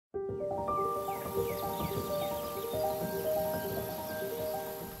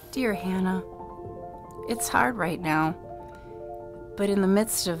Dear Hannah, it's hard right now, but in the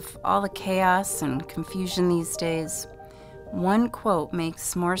midst of all the chaos and confusion these days, one quote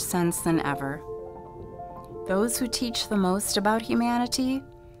makes more sense than ever. Those who teach the most about humanity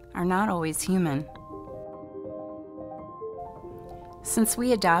are not always human. Since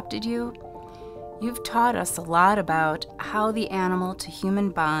we adopted you, you've taught us a lot about how the animal-to-human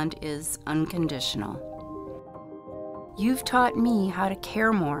bond is unconditional. You've taught me how to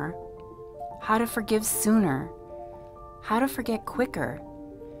care more, how to forgive sooner, how to forget quicker,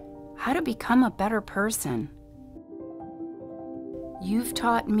 how to become a better person. You've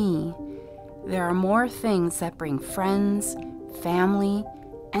taught me there are more things that bring friends, family,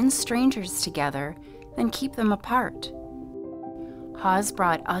 and strangers together than keep them apart. Ha's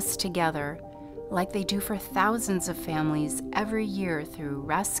brought us together like they do for thousands of families every year through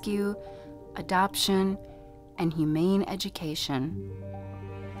rescue, adoption, and humane education.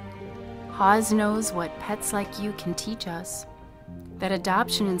 Ha's knows what pets like you can teach us, that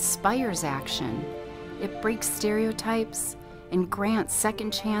adoption inspires action. It breaks stereotypes and grants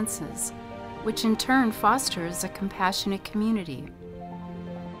second chances, which in turn fosters a compassionate community.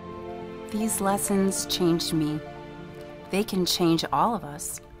 These lessons changed me. They can change all of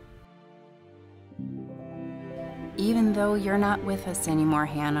us. Even though you're not with us anymore,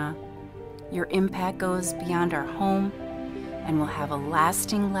 Hannah, your impact goes beyond our home and will have a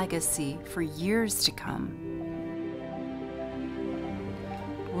lasting legacy for years to come.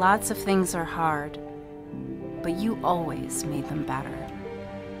 Lots of things are hard, but you always made them better.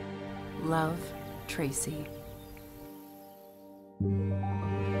 Love, Tracy.